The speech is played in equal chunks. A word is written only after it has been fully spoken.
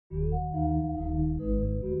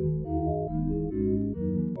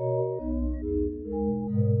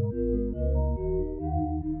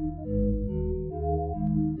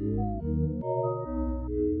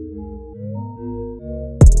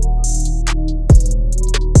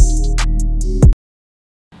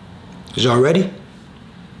Is y'all ready?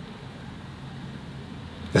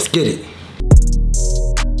 Let's get it.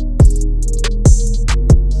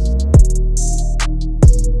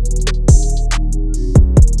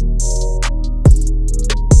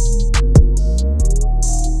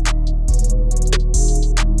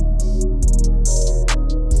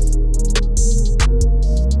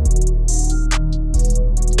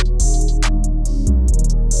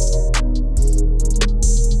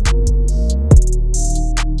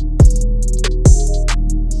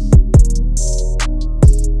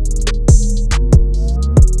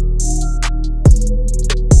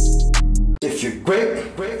 If you're great,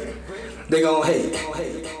 they gon' hate.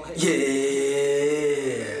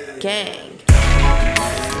 Yeah. Gang.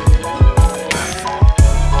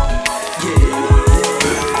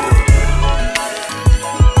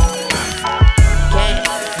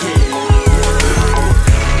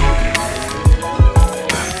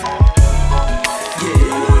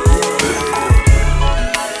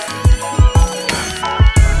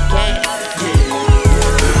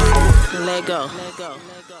 Let go.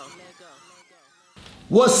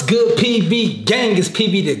 What's good, PB gang? It's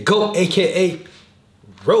PB the GOAT, aka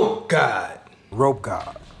Rope God. Rope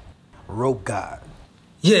God. Rope God.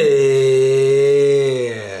 Yeah.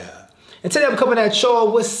 And today I'm coming at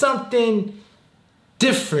y'all with something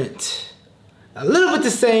different. A little bit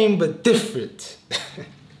the same, but different.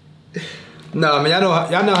 Nah, man,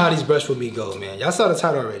 y'all know how these brush with me go, man. Y'all saw the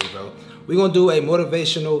title already, bro. We're gonna do a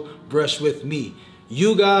motivational brush with me.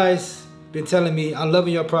 You guys been telling me I'm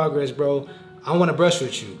loving your progress, bro. I want to brush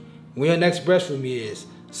with you. When your next brush with me is.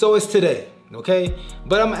 So it's today, okay?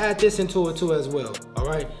 But I'm gonna add this into it too as well, all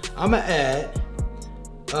right? I'm gonna add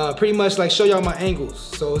pretty much like show y'all my angles.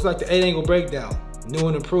 So it's like the 8-angle breakdown, new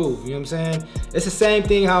and improved, you know what I'm saying? It's the same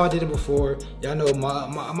thing how I did it before. Y'all know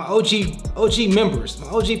my OG members, my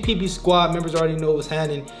OG PB squad members already know what's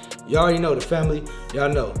happening. Y'all already know the family.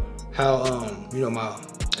 Y'all know how, you know, my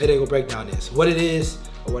 8-angle breakdown is, what it is,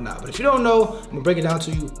 or whatnot. But if you don't know, I'm gonna break it down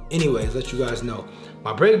to you anyways, let you guys know.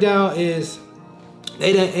 My breakdown is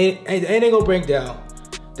 8-angle breakdown.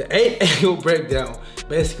 The 8-angle breakdown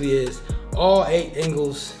basically is all 8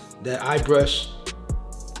 angles that I brush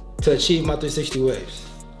to achieve my 360 waves.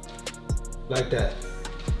 Like that.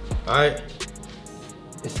 Alright?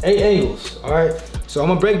 It's 8 angles, alright? So I'm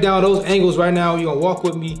gonna break down those angles right now. You're gonna walk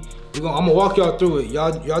with me. I'm gonna walk y'all through it.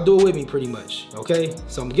 Y'all do it with me pretty much, okay?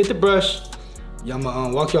 So I'm gonna get the brush. I'm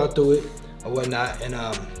gonna walk y'all through it or whatnot, and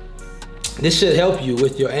this should help you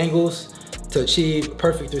with your angles to achieve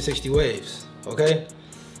perfect 360 waves, okay?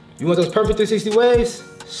 You want those perfect 360 waves?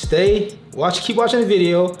 Keep watching the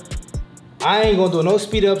video. I ain't gonna do no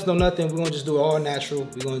speed ups, no nothing. We're gonna just do it all natural.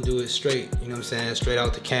 We're gonna do it straight, you know what I'm saying? Straight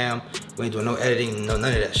out the cam. We ain't doing no editing, none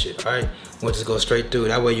of that shit, all right? We'll just go straight through.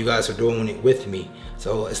 That way you guys are doing it with me.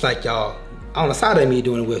 So it's like y'all on the side of me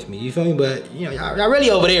doing it with me, you feel me? But you know, y'all really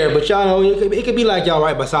over there, but y'all know it could be like y'all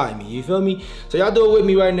right beside me, you feel me? So y'all do it with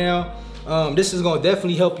me right now. This is gonna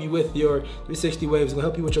definitely help you with your 360 waves. It's gonna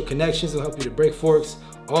help you with your connections. It's gonna help you to break forks,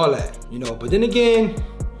 all that, you know. But then again,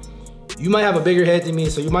 you might have a bigger head than me,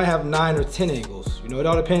 so you might have 9 or 10 angles. You know, it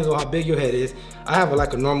all depends on how big your head is. I have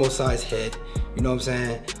like a normal size head, you know what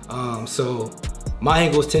I'm saying? So my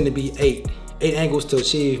angles tend to be 8 angles to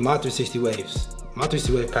achieve my 360 waves, my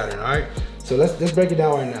 360 wave pattern, all right? So let's break it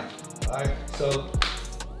down right now, all right? So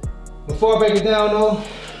before I break it down though,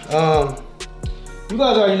 you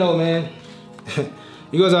guys already know, man.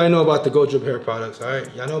 You guys already know about the Go Drip hair products, all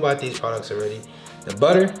right? Y'all know about these products already. The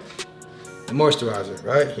butter, the moisturizer,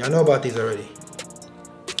 right? Y'all know about these already.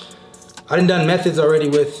 I done methods already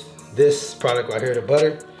with this product right here, the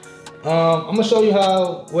butter. I'm gonna show you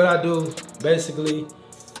what I do, basically.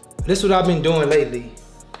 This is what I've been doing lately.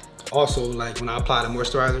 Also, like when I apply the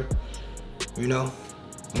moisturizer, you know,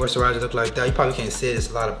 moisturizer look like that. You probably can't see it,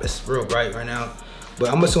 it's real bright right now. But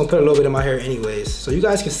I'm just gonna put a little bit in my hair anyways, so you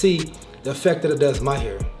guys can see the effect that it does in my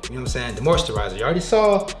hair. You know what I'm saying? The moisturizer, you already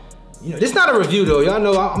saw, you know, this is not a review though. Y'all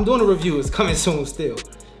know I'm doing a review, it's coming soon still.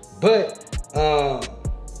 But,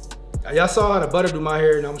 y'all saw how the butter do my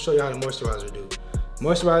hair, and I'm gonna show you how the moisturizer do.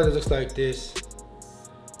 Moisturizer looks like this.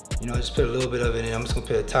 You know, just put a little bit of it in. I'm just gonna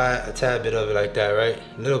put a tad bit of it like that, right?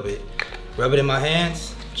 A little bit. Rub it in my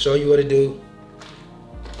hands, show you what to do.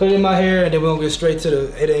 Put it in my hair, and then we're gonna get straight to the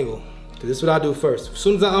 8-angle. Cause this is what I do first. As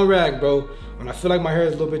soon as I unrag, bro, when I feel like my hair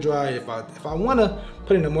is a little bit dry, if I wanna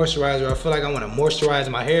put in a moisturizer, I feel like I wanna moisturize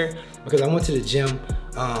my hair because I went to the gym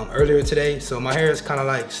earlier today, so my hair is kind of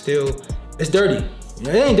like still, it's dirty. You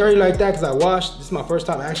know, it ain't dirty like that because I washed. This is my first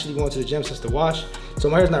time actually going to the gym since the wash. So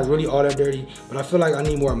my hair's not really all that dirty, but I feel like I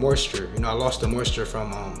need more moisture. You know, I lost the moisture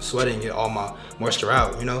from sweating, get all my moisture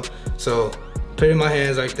out, you know? So put it in my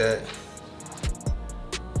hands like that.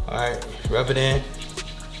 All right, rub it in.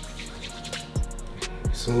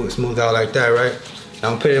 Smooth out like that, right? Now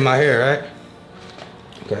I'm gonna put it in my hair, right?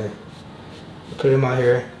 Okay. Put it in my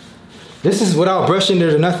hair. This is without brushing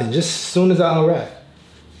it or nothing. Just as soon as I unwrap,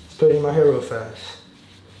 just put it in my hair real fast.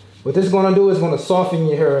 What this is gonna do is gonna soften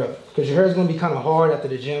your hair up, because your hair is gonna be kind of hard after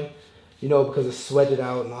the gym, you know, because it's sweated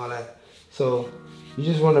out and all that. So you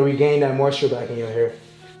just want to regain that moisture back in your hair.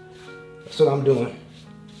 That's what I'm doing.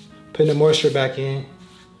 Putting the moisture back in.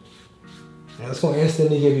 And it's gonna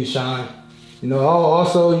instantly give you shine. You know,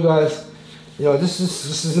 also you guys, you know, this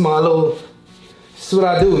is my little, this is what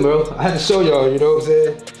I do, bro. I had to show y'all, you know what I'm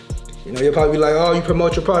saying? You know, you'll probably be like, oh, you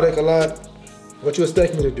promote your product a lot. What you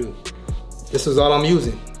expect me to do? This is all I'm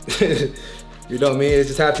using. You know what I mean? It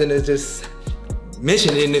just happened to just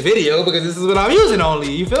mention it in the video because this is what I'm using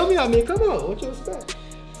only. You feel me? I mean, come on, what you expect?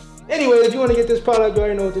 Anyway, if you want to get this product, you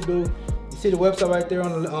already know what to do. You see the website right there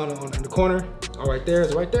on the corner. Or right there,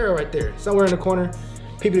 it's right there or right there. Somewhere in the corner.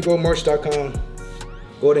 PeopleToGoMerch.com.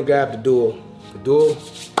 Go ahead and grab the dual. The dual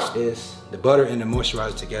is the butter and the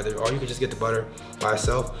moisturizer together. Or you can just get the butter by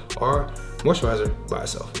itself or moisturizer by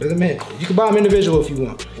itself. Doesn't matter. You can buy them individually if you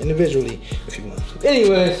want.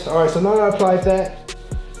 Anyways, all right, so now that I applied that,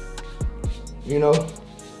 you know,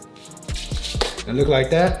 and look like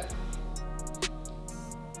that.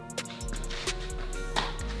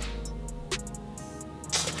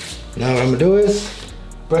 Now what I'm gonna do is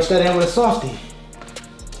brush that in with a softie.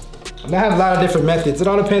 I mean, I have a lot of different methods. It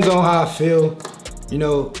all depends on how I feel. You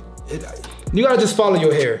know, you gotta just follow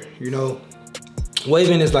your hair, you know.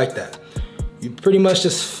 Waving is like that. You pretty much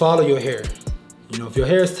just follow your hair. You know, if your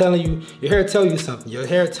hair is telling you, your hair tell you something. Your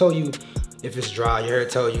hair tell you if it's dry. Your hair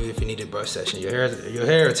tell you if you need a brush session. Your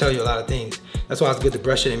hair will tell you a lot of things. That's why it's good to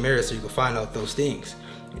brush it in the mirror so you can find out those things.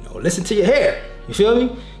 You know, listen to your hair. You feel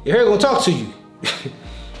me? Your hair gonna talk to you.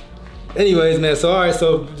 Anyways, man, so all right,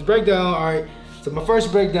 so the breakdown, all right. So my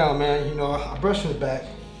first breakdown, man, you know, I brush from the back.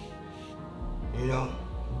 You know,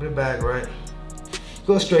 the back, right?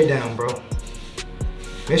 Go straight down, bro.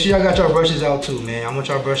 Make sure y'all got y'all brushes out too, man. I want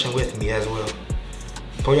y'all brushing with me as well.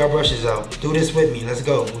 Pull y'all brushes out. Do this with me, let's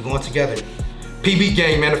go. We're going together. PB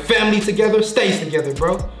gang, man, a family together stays together,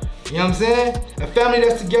 bro. You know what I'm saying? A family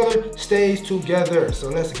that's together stays together, so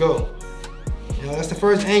let's go. You know, that's the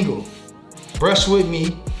first angle. Brush with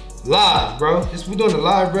me. Live, bro. We doing a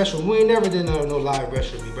live brush. We ain't never did no live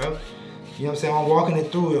brush with me, bro. You know what I'm saying? I'm walking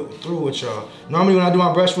it through with y'all. Normally when I do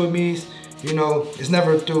my brush with me, you know, it's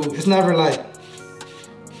never like,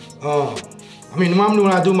 I mean, normally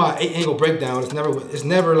when I do my 8-angle breakdown, it's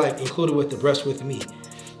never like included with the brush with me.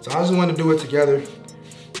 So I just want to do it together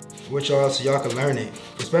with y'all so y'all can learn it,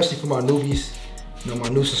 especially for my newbies, you know, my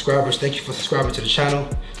new subscribers. Thank you for subscribing to the channel.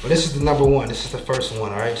 But this is the number one. This is the first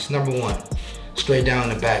one, all right? This is number one. Straight down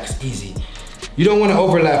the back, it's easy. You don't want to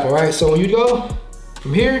overlap, all right? So when you go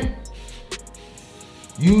from here,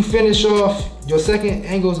 you finish off, your second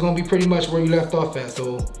angle is gonna be pretty much where you left off at.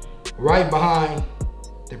 So right behind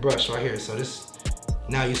the brush right here. So this,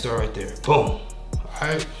 now you start right there, boom, all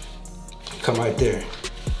right? Come right there,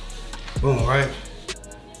 boom, right?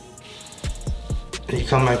 And you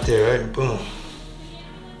come right there, right? Boom,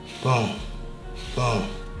 boom, boom,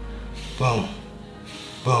 boom,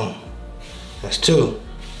 boom. That's two.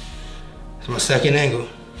 That's my second angle.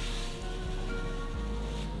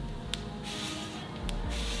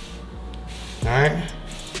 All right.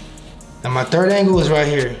 Now my third angle is right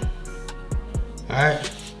here. All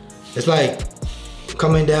right. It's like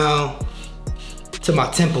coming down to my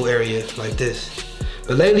temple area like this.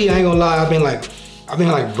 But lately, I ain't gonna lie, I've been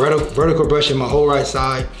like vertical brushing my whole right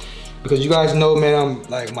side, because you guys know, man, I'm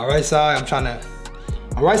like my right side.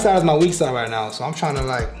 My right side is my weak side right now, so I'm trying to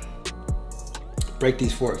like break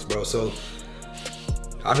these forks, bro. So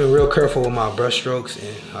I've been real careful with my brush strokes,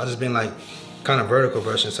 and I've just been like kind of vertical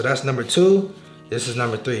brushing. So that's number 2. This is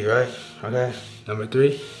number 3, right? Okay, number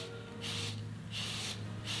 3.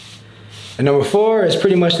 And number 4 is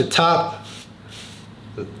pretty much the top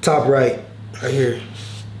right here.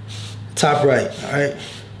 Top right, all right?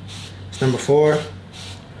 It's number 4.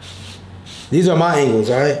 These are my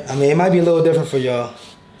angles, all right? I mean, it might be a little different for y'all.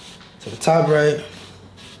 So the top right.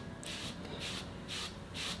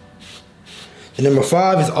 And number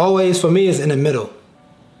 5 is always, for me, is in the middle.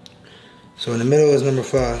 So in the middle is number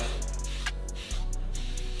 5.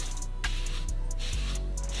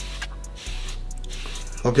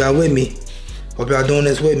 Hope y'all with me. Hope y'all doing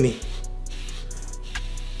this with me.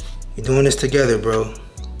 We're doing this together, bro.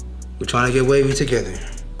 We're trying to get wavy together.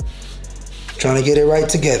 Trying to get it right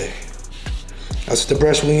together. That's what the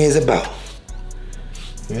brush with me is about.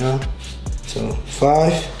 You know? So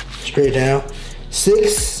 5, straight down.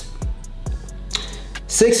 6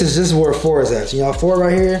 is just where 4 is at. So you have 4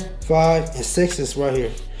 right here, 5, and 6 is right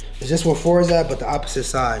here. It's just where 4 is at, but the opposite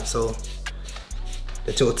side. So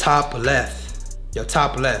it's your top left. Your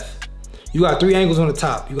top left. You got 3 angles on the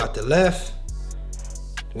top. You got the left,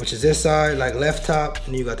 which is this side, like left top, and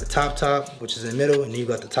then you got the top, which is in the middle, and then you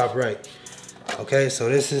got the top right. Okay, so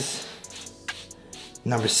this is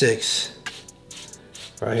number 6,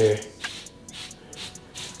 right here.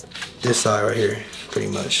 This side right here, pretty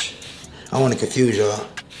much. I don't want to confuse y'all.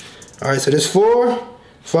 All right, so this 4,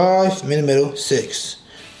 5, I'm in the middle, 6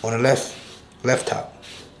 on the left top.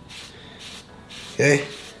 Okay,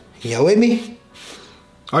 y'all with me?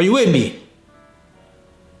 Are you with me?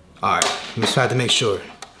 All right, I'm just trying to make sure.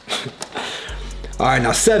 All right,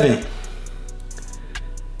 now 7.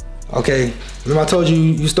 Okay, remember I told you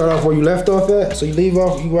you start off where you left off at? So you leave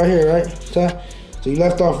off, you right here, right? So you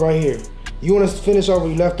left off right here. You want to finish off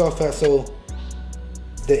where you left off at, so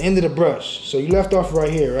the end of the brush. So you left off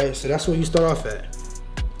right here, right? So that's where you start off at.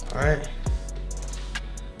 All right.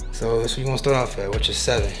 So that's where you're gonna start off at, which is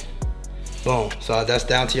 7. Boom. So that's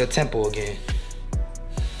down to your tempo again.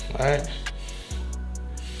 All right.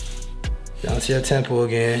 Down to your tempo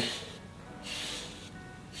again.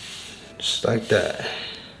 Just like that.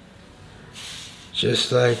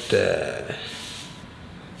 Just like that.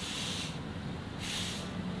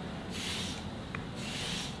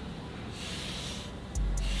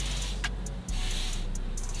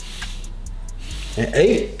 And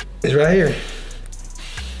 8 is right here.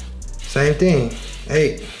 Same thing,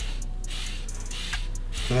 8. You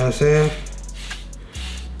know what I'm saying?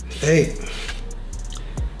 8.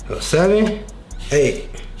 So 7, 8.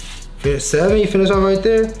 Finish 7, you finish off right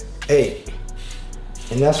there, 8.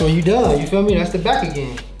 And that's where you done, you feel me? That's the back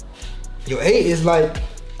again. Your 8 is like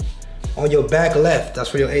on your back left.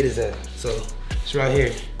 That's where your 8 is at. So it's right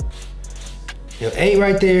here. Your 8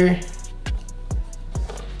 right there.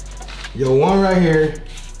 Your 1 right here.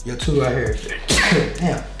 Your 2 right here.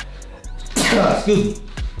 Damn. Excuse me.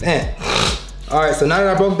 Man. All right, so now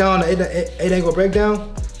that I broke down the 8 angle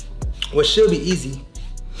breakdown, which should be easy,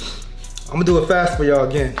 I'm gonna do it fast for y'all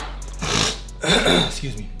again.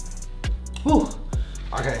 Excuse me. Whew.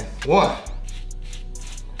 Okay, 1.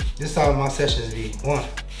 This is how my sessions be. 1,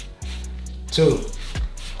 2,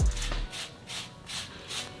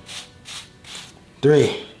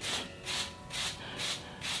 3,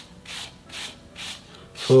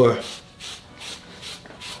 4,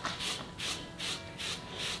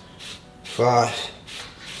 5.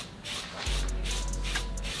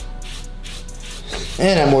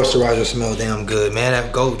 And that moisturizer smells damn good, man.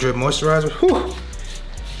 That Gold Drip moisturizer. Whew.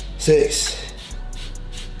 6.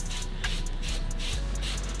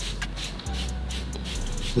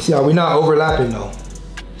 You see how we not overlapping though.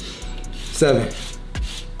 7.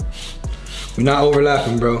 We not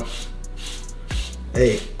overlapping, bro.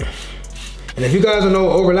 8. And if you guys don't know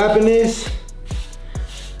what overlapping is,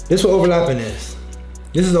 this is what overlapping is.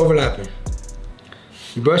 This is overlapping.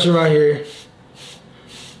 You brush it right here,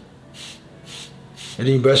 and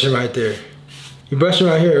then you brush it right there. You brush it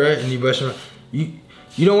right here, right? And you brush it right.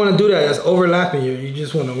 You don't want to do that. That's overlapping. You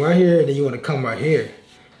just want to right here, and then you want to come right here.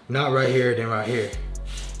 Not right here, then right here.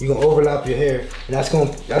 You're gonna overlap your hair, and that's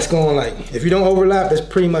going like, if you don't overlap, that's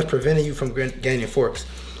pretty much preventing you from gaining forks.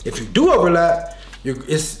 If you do overlap,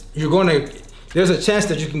 there's a chance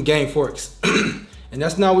that you can gain forks. And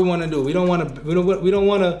that's not what we want to do. We don't want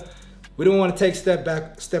to take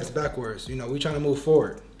steps backwards. You know, we're trying to move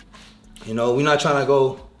forward. You know, we're not trying to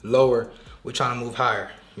go lower. We're trying to move higher.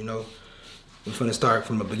 You know, we're gonna start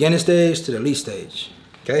from the beginning stage to the least stage.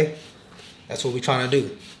 Okay, that's what we're trying to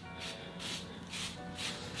do.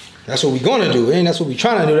 That's what we're gonna do. Ain't that's what we're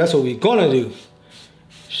trying to do. That's what we're gonna do.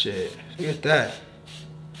 Shit, forget that.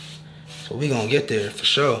 So we gonna get there for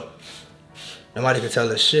sure. Nobody can tell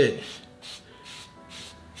us shit.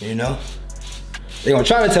 You know? They gonna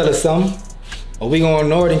try to tell us something, or we gonna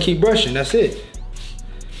ignore it and keep brushing. That's it.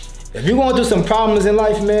 If you're going through some problems in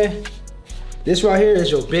life, man, this right here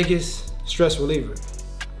is your biggest stress reliever.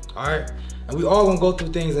 All right? And we all gonna go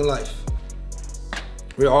through things in life.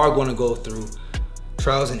 We are gonna go through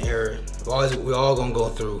trials and error. We all gonna go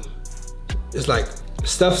through. It's like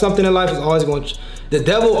something in life is always going. The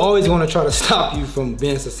devil always gonna try to stop you from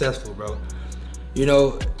being successful, bro. You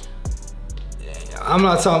know, I'm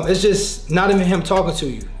not talking. It's just not even him talking to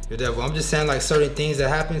you, the devil. I'm just saying like certain things that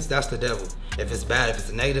happens. That's the devil. If it's bad, if it's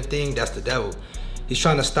a negative thing, that's the devil. He's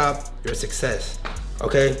trying to stop your success.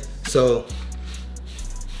 Okay, so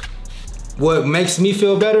what makes me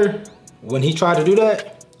feel better when he tried to do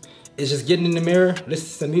that is just getting in the mirror, listen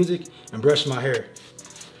to some music, and brush my hair.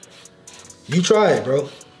 You try it, bro.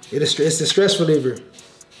 It's a stress reliever.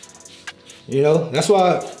 You know, that's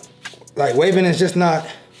why, like, waving is just not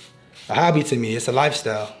a hobby to me. It's a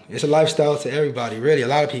lifestyle. It's a lifestyle to everybody, really, a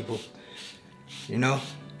lot of people. You know,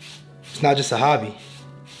 it's not just a hobby.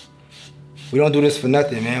 We don't do this for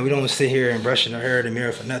nothing, man. We don't sit here and brush our hair in the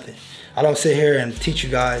mirror for nothing. I don't sit here and teach you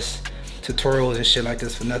guys tutorials and shit like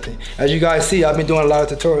this for nothing. As you guys see, I've been doing a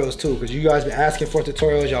lot of tutorials too, because you guys been asking for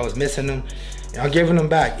tutorials, y'all was missing them. And I'm giving them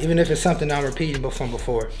back, even if it's something I'm repeating from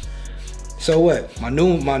before. So what? My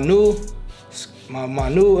new, you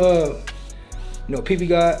know,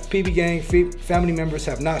 PB gang family members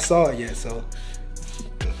have not saw it yet. So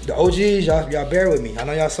the OGs, y'all bear with me. I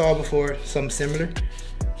know y'all saw it before, something similar.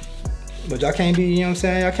 But y'all can't be, you know what I'm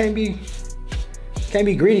saying? Y'all can't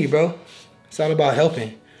be greedy, bro. It's all about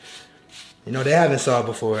helping. You know, they haven't saw it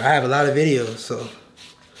before. I have a lot of videos, so,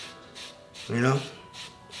 you know,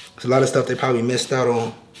 there's a lot of stuff they probably missed out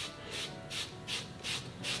on.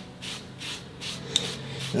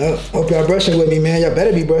 Hope y'all brushing with me, man. Y'all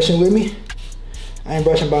better be brushing with me. I ain't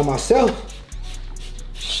brushing by myself.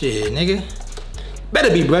 Shit, nigga.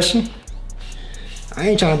 Better be brushing. I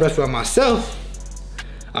ain't trying to brush by myself.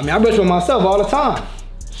 I mean, I brush by myself all the time.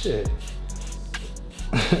 Shit.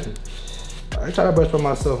 I ain't trying to brush by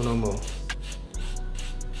myself no more.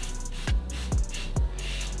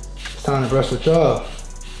 It's time to brush with y'all.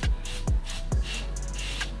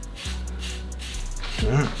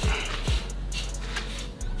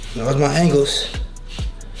 Those are my angles.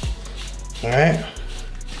 Alright.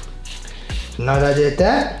 Now that I did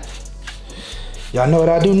that, y'all know what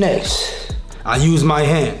I do next. I use my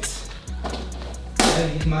hands.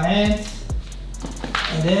 I use my hands,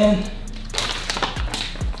 and then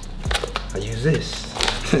I use this.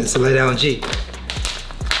 It's a Laydown G.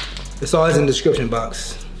 It's always in the description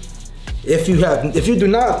box. If you do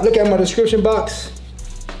not look at my description box,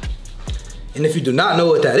 and if you do not know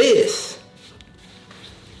what that is,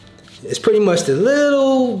 it's pretty much the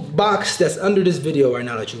little box that's under this video right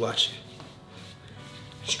now that you're watching.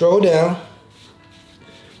 Scroll down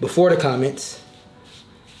before the comments,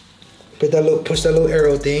 push that little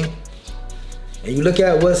arrow thing, and you look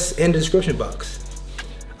at what's in the description box.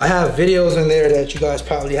 I have videos in there that you guys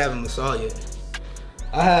probably haven't saw yet.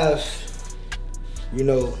 I have, you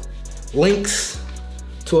know, links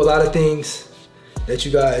to a lot of things that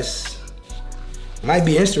you guys might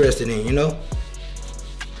be interested in, you know?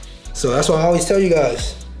 So that's why I always tell you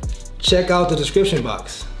guys, check out the description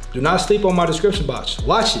box. Do not sleep on my description box.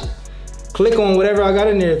 Watch it. Click on whatever I got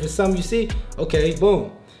in there. If it's something you see, okay,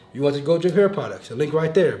 boom. You want to go drip hair products, a link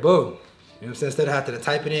right there, boom. You know what I'm saying? Instead of having to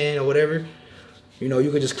type it in or whatever, you know, you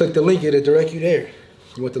can just click the link, it'll direct you there.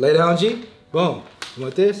 You want the Laydown G? Boom. You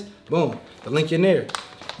want this? Boom. The link in there.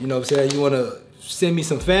 You know what I'm saying? You want to send me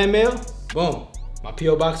some fan mail? Boom. My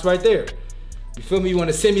P.O. box right there. You feel me? You want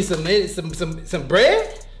to send me some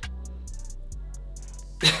bread?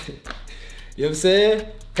 You know what I'm saying?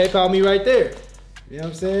 PayPal me right there. You know what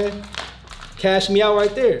I'm saying? Cash me out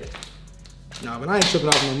right there. Nah, but I ain't tripping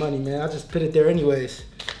off no money, man. I just put it there anyways.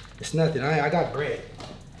 It's nothing. I got bread.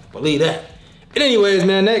 Believe that. And anyways,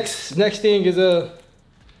 man, next thing is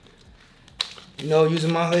you know,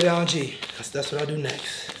 using my Laydown G. That's what I do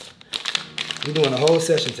next. We're doing a whole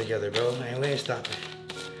session together, bro. We ain't stopping.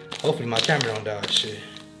 Hopefully my camera don't die. Shit.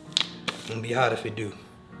 It's gonna be hot if it do.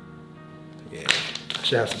 Yeah, I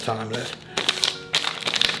should have some time left.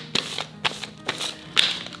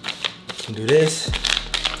 Do this.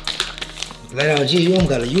 Laydown G, you don't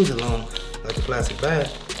gotta use it long, like a plastic bag.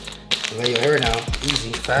 Lay your hair down,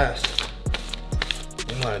 easy, fast. You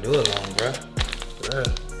don't gotta do it long, bruh. Bruh.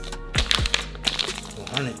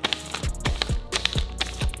 100.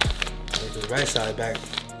 Take the right side back.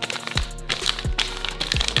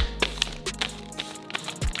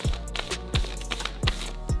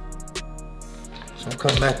 So I'm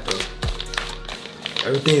coming back though.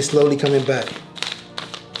 Everything is slowly coming back.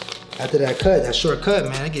 After that cut, that short cut,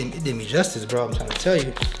 man, it did me justice, bro. I'm trying to tell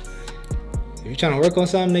you. If you're trying to work on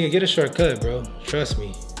something, nigga, get a short cut, bro. Trust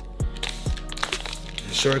me.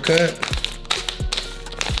 A short cut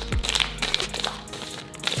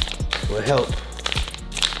will help.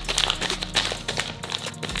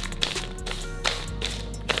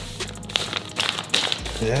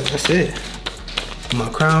 Yeah, that's it. Put my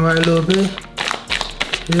crown right a little bit.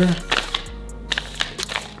 Here.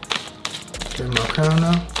 Get my crown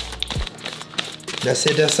now. That's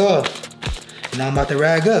it, that's all. Now I'm about to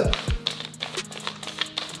rag up.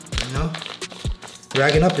 You know?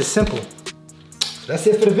 Ragging up is simple. That's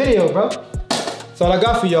it for the video, bro. That's all I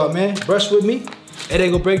got for y'all, man. Brush with me.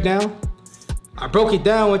 8-angle breakdown. I broke it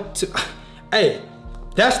down with hey,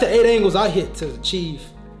 that's the 8 angles I hit to achieve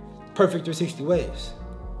perfect 360 waves.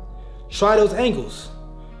 Try those angles.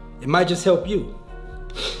 It might just help you.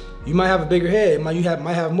 You might have a bigger head. You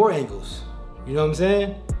might have more angles. You know what I'm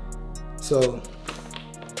saying? So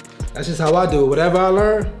that's just how I do it. Whatever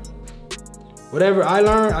I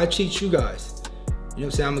learn, I teach you guys. You know what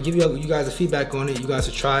I'm saying? I'm gonna give you guys a feedback on it. You guys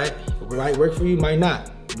will try it. It might work for you, might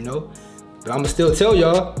not. You know, but I'm gonna still tell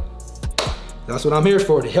y'all. That's what I'm here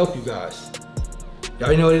for, to help you guys. Y'all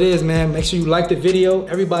already know what it is, man. Make sure you like the video.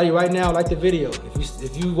 Everybody right now, like the video.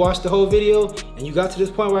 If you watched the whole video and you got to this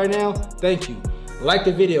point right now, thank you. Like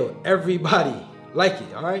the video, everybody. Like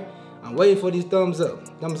it, all right? I'm waiting for these thumbs up.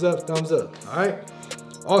 Thumbs up, all right?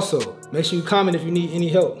 Also, make sure you comment if you need any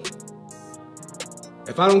help.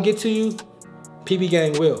 If I don't get to you, PB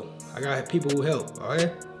Gang will. I got people who help, all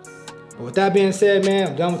right? But with that being said, man,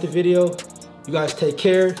 I'm done with the video. You guys take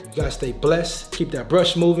care. You guys stay blessed. Keep that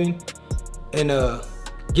brush moving. And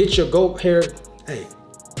get your goat hair. Hey,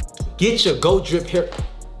 get your goat drip hair.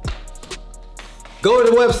 Go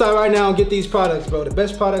to the website right now and get these products, bro. The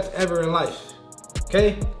best products ever in life.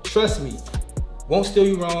 Okay? Trust me. Won't steal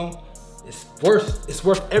you wrong. It's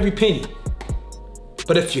worth every penny.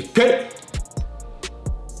 But if you're great,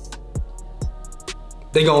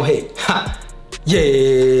 they gon' hate. Ha! Yeah.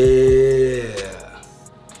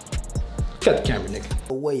 Cut the camera, nigga.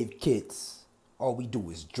 Wave kits. All we do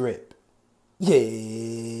is drip. Yeah.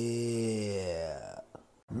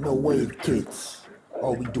 No wave kits.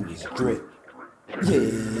 All we do is drip.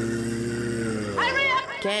 Yeah.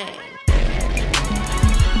 Gang.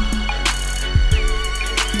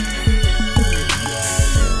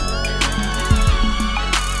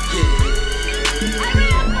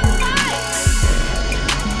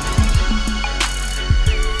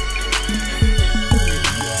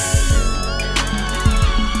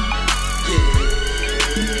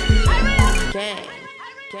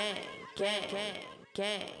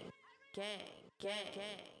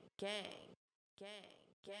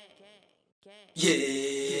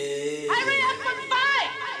 Yeah.